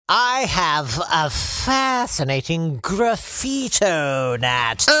I have a fascinating graffito,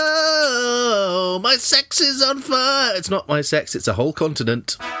 Nat. Oh, my sex is on fire. It's not my sex, it's a whole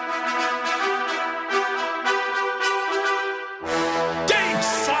continent.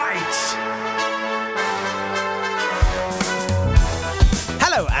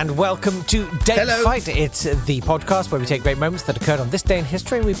 Hello and welcome to Date Fight. It's the podcast where we take great moments that occurred on this day in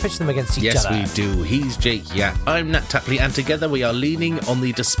history and we pitch them against each other. Yes, we do. He's Jake Yapp. I'm Natt Tapley, and together we are leaning on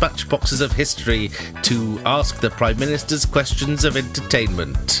the dispatch boxes of history to ask the Prime Minister's questions of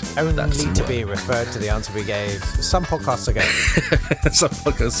entertainment. Only to be referred to the answer we gave some podcasts ago.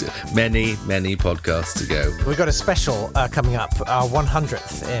 Many podcasts ago. We've got a special coming up. Our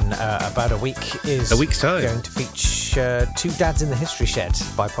 100th in about a week is a week's time. Going to feature two dads in the history shed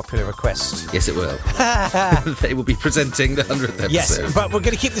by popular request. Yes, it will. They will be presenting the 100th episode. Yes, but we're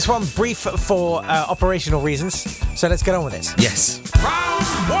going to keep this one brief for operational reasons, so let's get on with it. Yes. Round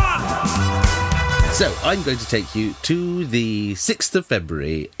 1! So, I'm going to take you to the 6th of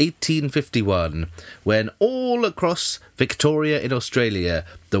February, 1851, when all across Victoria in Australia,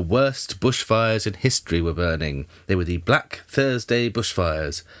 the worst bushfires in history were burning. They were the Black Thursday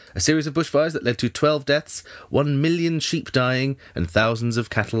bushfires, a series of bushfires that led to 12 deaths, 1 million sheep dying, and thousands of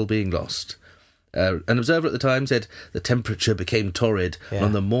cattle being lost. An observer at the time said the temperature became torrid. And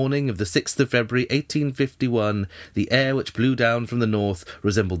on the morning of the 6th of February 1851, the air which blew down from the north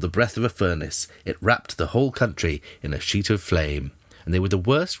resembled the breath of a furnace. It wrapped the whole country in a sheet of flame. And they were the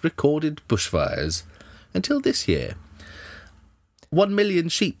worst recorded bushfires until this year. 1 million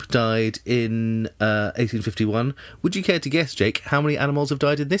sheep died in 1851. Would you care to guess, Jake, how many animals have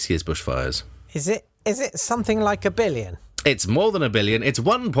died in this year's bushfires? Is it something like 1 billion? It's more than 1 billion. It's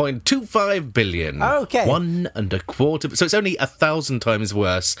 1.25 billion. Okay. 1.25. So it's only 1,000 times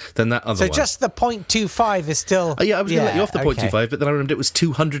worse than that other one. So just the 0.25 is still... Oh, yeah, I was going to let you off the 0.25, but then I remembered it was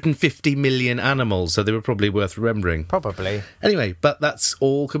 250 million animals, so they were probably worth remembering. Probably. Anyway, but that's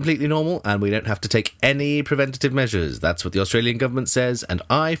all completely normal, and we don't have to take any preventative measures. That's what the Australian government says, and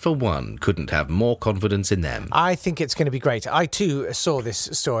I, for one, couldn't have more confidence in them. I think it's going to be great. I, too, saw this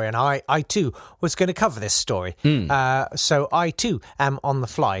story, and I too, was going to cover this story. So I, too, am on the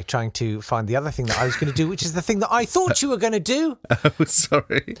fly trying to find the other thing that I was going to do, which is the thing that I thought you were going to do. Oh,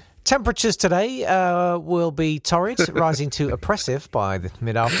 sorry. Temperatures today will be torrid, rising to oppressive by the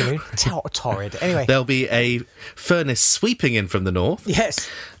mid-afternoon. Torrid. Anyway. There'll be a furnace sweeping in from the north. Yes.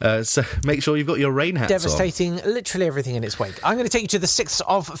 So make sure you've got your rain hats Devastating literally everything in its wake. I'm going to take you to the 6th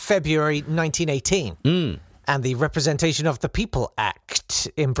of February 1918. And the Representation of the People Act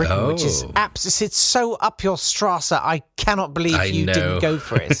in Britain, which is it's so up your Strasser, I cannot believe you didn't go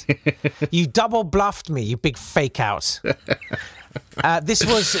for it. You double bluffed me, you big fake out. This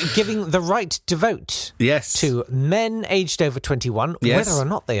was giving the right to vote to men aged over 21, whether or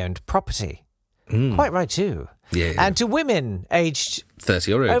not they owned property. Quite right, too. Yeah. And to women aged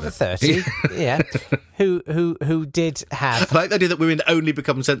 30 or over 30, who did have... I like the idea that women only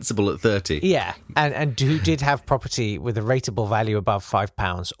become sensible at 30. Yeah, and who did have property with a rateable value above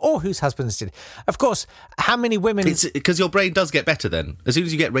 £5, or whose husbands did. Of course, how many women... Because your brain does get better then. As soon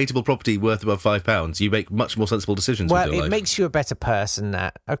as you get rateable property worth above £5, you make much more sensible decisions with your life. Well, it makes you a better person,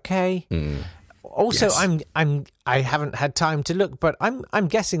 Nat, okay? Also, yes. I haven't had time to look, but I'm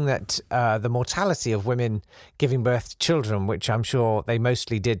guessing that the mortality of women giving birth to children, which I'm sure they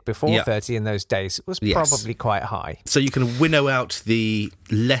mostly did before 30 in those days, was probably quite high. So you can winnow out the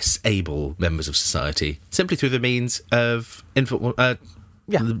less able members of society simply through the means of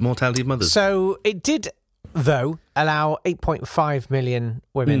the mortality of mothers. So it did, though, allow 8.5 million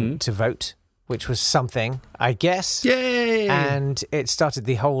women to vote, which was something, I guess. Yay! And it started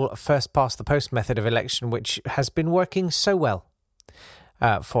the whole first-past-the-post method of election, which has been working so well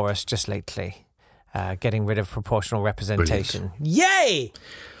for us just lately, getting rid of proportional representation. Brilliant. Yay!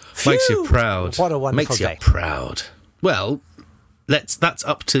 Makes you proud. What a wonderful day. Makes you proud. Well, that's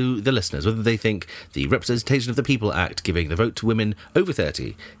up to the listeners, whether they think the Representation of the People Act giving the vote to women over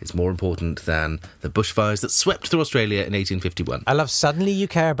 30 is more important than the bushfires that swept through Australia in 1851. I love suddenly you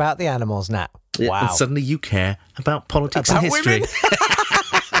care about the animals, Nat. Yeah, wow. And suddenly you care about politics and history.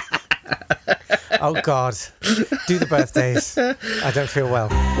 Oh, God. Do the birthdays. I don't feel well.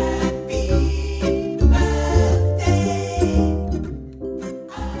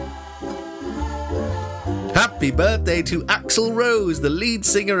 Happy birthday to Axl Rose, the lead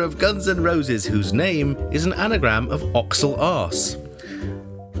singer of Guns N' Roses, whose name is an anagram of Oxal Arse.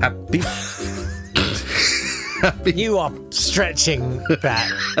 Happy... You are stretching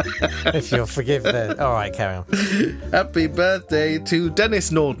that, if you'll forgive the... All right, carry on. Happy birthday to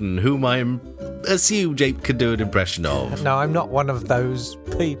Dennis Norton, whom I assume Jake can do an impression of. No, I'm not one of those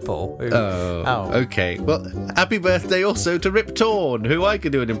people. Okay. Well, happy birthday also to Rip Torn, who I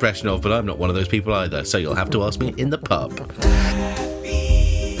can do an impression of, but I'm not one of those people either, so you'll have to ask me in the pub.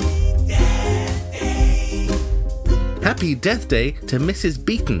 Happy Death Day to Mrs.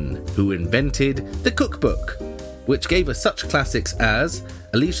 Beaton, who invented the cookbook, which gave us such classics as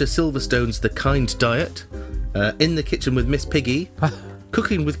Alicia Silverstone's The Kind Diet, In the Kitchen with Miss Piggy,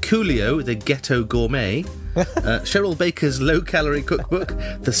 Cooking with Coolio, the Ghetto Gourmet, Sheryl Baker's low-calorie cookbook,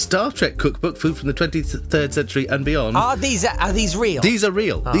 the Star Trek cookbook, Food from the 23rd Century and Beyond. Are these real? These are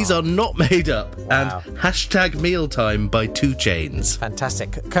real. Oh. These are not made up. Wow. And #Mealtime by 2 Chainz.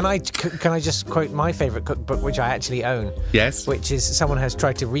 Fantastic. Can I just quote my favourite cookbook, which I actually own? Yes. Which is someone has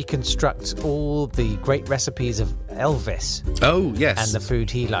tried to reconstruct all the great recipes of Elvis Oh, yes. and the food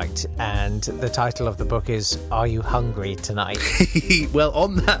he liked. And the title of the book is Are You Hungry Tonight? Well,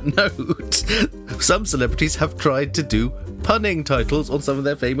 on that note, some celebrities have tried to do punning titles on some of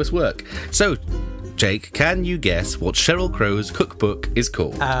their famous work. So, Jake, can you guess what Sheryl Crow's cookbook is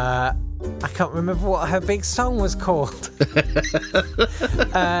called? I can't remember what her big song was called.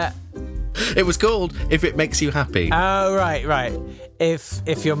 It was called If It Makes You Happy. Oh, right.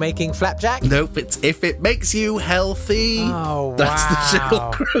 If you're making flapjack? Nope, it's If It Makes You Healthy. Oh, wow. That's the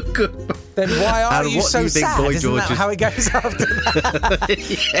Sheryl Crow cookbook. Then why are And you what so do you think sad? Boy Isn't George that is- how it goes after that?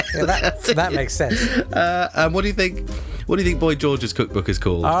 Yeah. That makes sense. And what do you think? What do you think Boy George's cookbook is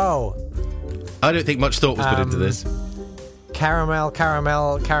called? Oh, I don't think much thought was put into this.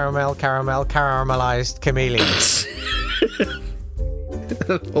 caramelized chameleons.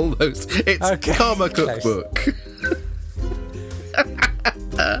 Almost. It's Okay. Karma Close. Cookbook.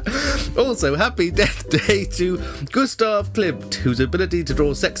 Also, happy Death Day to Gustav Klimt, whose ability to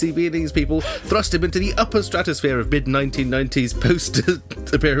draw sexy Viennese people thrust him into the upper stratosphere of mid-1990s poster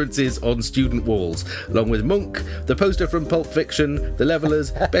appearances on student walls, along with Monk, the poster from Pulp Fiction, The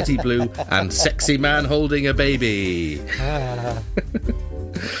Levellers, Betty Blue, and Sexy Man Holding a Baby.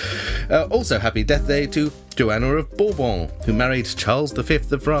 Also, happy Death Day to Joanna of Bourbon, who married Charles V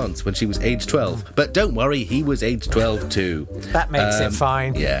of France when she was aged 12. But don't worry, he was aged 12 too. That makes it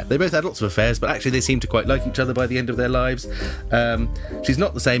fine. Yeah, they both had lots of affairs, but actually they seemed to quite like each other by the end of their lives. She's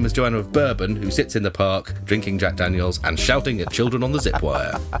not the same as Joanna of Bourbon, who sits in the park, drinking Jack Daniels and shouting at children on the zip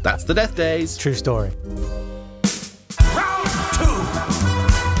wire. That's the Death Days. True story.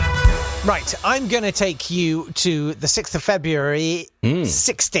 Right, I'm going to take you to the 6th of February,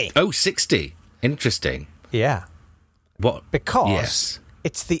 60. Oh, 60. Interesting. Yeah. What? Because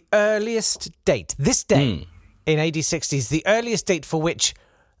it's the earliest date. This day in AD 60 is the earliest date for which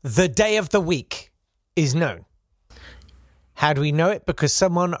the day of the week is known. How do we know it? Because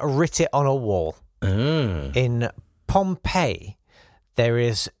someone writ it on a wall. In Pompeii, there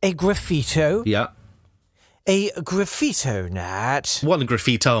is a graffito. Yeah. A graffito, Nat. One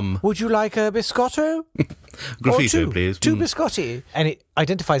graffitum. Would you like a biscotto? Graffito, Or two, please. Two biscotti. And it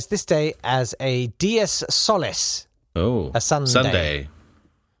identifies this day as a dies solis, Oh. a Sunday. Sunday.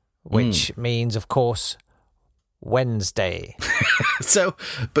 which means, of course, Wednesday. So,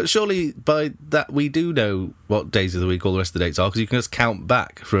 but surely by that we do know what days of the week all the rest of the dates are, because you can just count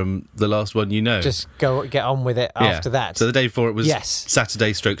back from the last one you know. Just get on with it after that. So the day before it was Yes.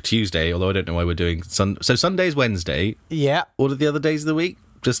 Saturday stroke Tuesday, although I don't know why we're doing so Sunday's Wednesday. Yeah. What are the other days of the week?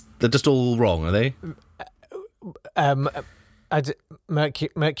 They're just all wrong, are they?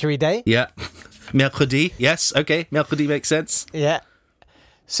 Mercury Day. Yeah. Mercredi, yes, okay. Mercredi makes sense. Yeah.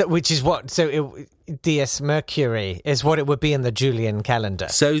 So, which is what? So, Dies Mercury is what it would be in the Julian calendar.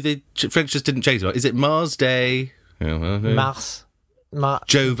 So the French just didn't change it. Is it Mars Day? Mars.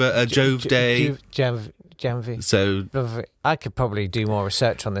 Jove Day. Janvi. So I could probably do more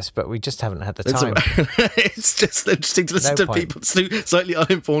research on this, but we just haven't had the time. it's just interesting to listen No to point. people, slightly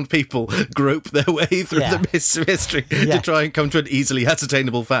uninformed people, grope their way through the mystery to try and come to an easily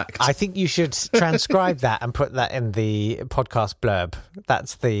ascertainable fact. I think you should transcribe that and put that in the podcast blurb.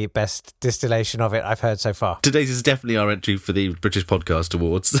 That's the best distillation of it I've heard so far. Today's is definitely our entry for the British Podcast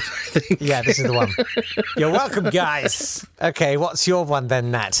Awards. I think. Yeah, this is the one. You're welcome, guys. Okay, what's your one then,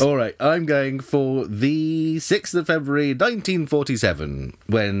 Nat? All right, I'm going for the 6th of February 1947,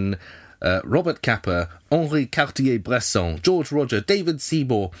 when Robert Capa, Henri Cartier-Bresson, George Roger, David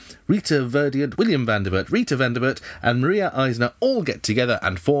Seymour, Rita Verdient, William Vanderbilt, Rita Vanderbilt, and Maria Eisner all get together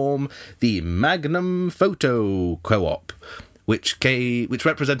and form the Magnum Photo Co-op, which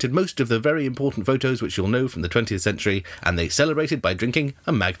represented most of the very important photos which you'll know from the 20th century, and they celebrated by drinking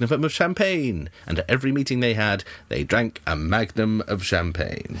a magnum of champagne. And at every meeting they had, they drank a magnum of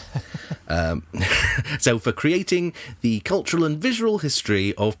champagne. So for creating the cultural and visual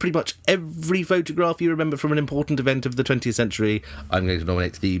history of pretty much every photograph you remember from an important event of the 20th century, I'm going to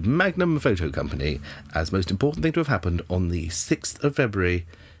nominate the Magnum Photo Company as most important thing to have happened on the 6th of February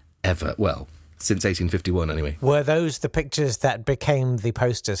ever. Well, since 1851, anyway. Were those the pictures that became the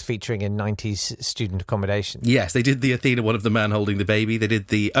posters featuring in 90s student accommodation? Yes, they did the Athena one of the man holding the baby. They did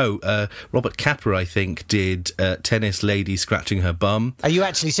the... Robert Capper, I think, did tennis lady scratching her bum. Are you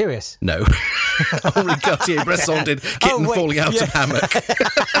actually serious? No. Henri Cartier-Bresson did kitten falling out of hammock.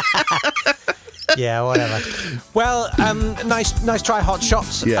 Yeah, whatever. Well, nice try, Hot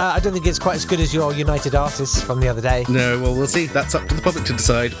Shots. Yeah. I don't think it's quite as good as your United Artists from the other day. No, well, we'll see. That's up to the public to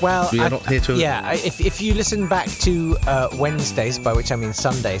decide. Well, we are not here to... Yeah, if you listen back to Wednesdays, by which I mean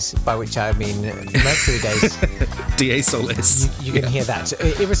Sundays, by which I mean Mercury days... D.A. Solis. You can hear that.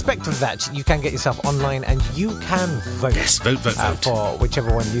 Irrespective of that, you can get yourself online and you can vote. Yes, vote. For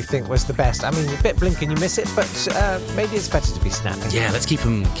whichever one you think was the best. I mean, a bit blink and you miss it, but maybe it's better to be snappy. Yeah, let's keep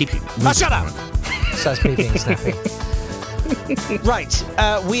it. Oh, shut up! So that's me being snappy. Right,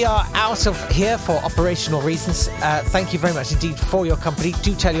 we are out of here for operational reasons. Thank you very much indeed for your company.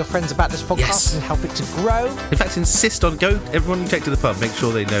 Do tell your friends about this podcast and help it to grow. In fact, insist on everyone you take to the pub, make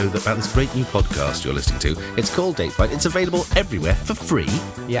sure they know about this great new podcast you're listening to. It's called Date Fight. It's available everywhere for free.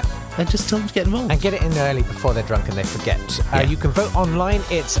 Yeah. And just tell them to get involved. And get it in early before they're drunk and they forget. You can vote online.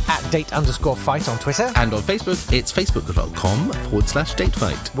 It's at @date_fight on Twitter. And on Facebook, it's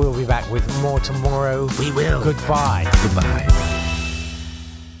facebook.com/datefight. We'll be back with more tomorrow. We will. Goodbye. Goodbye.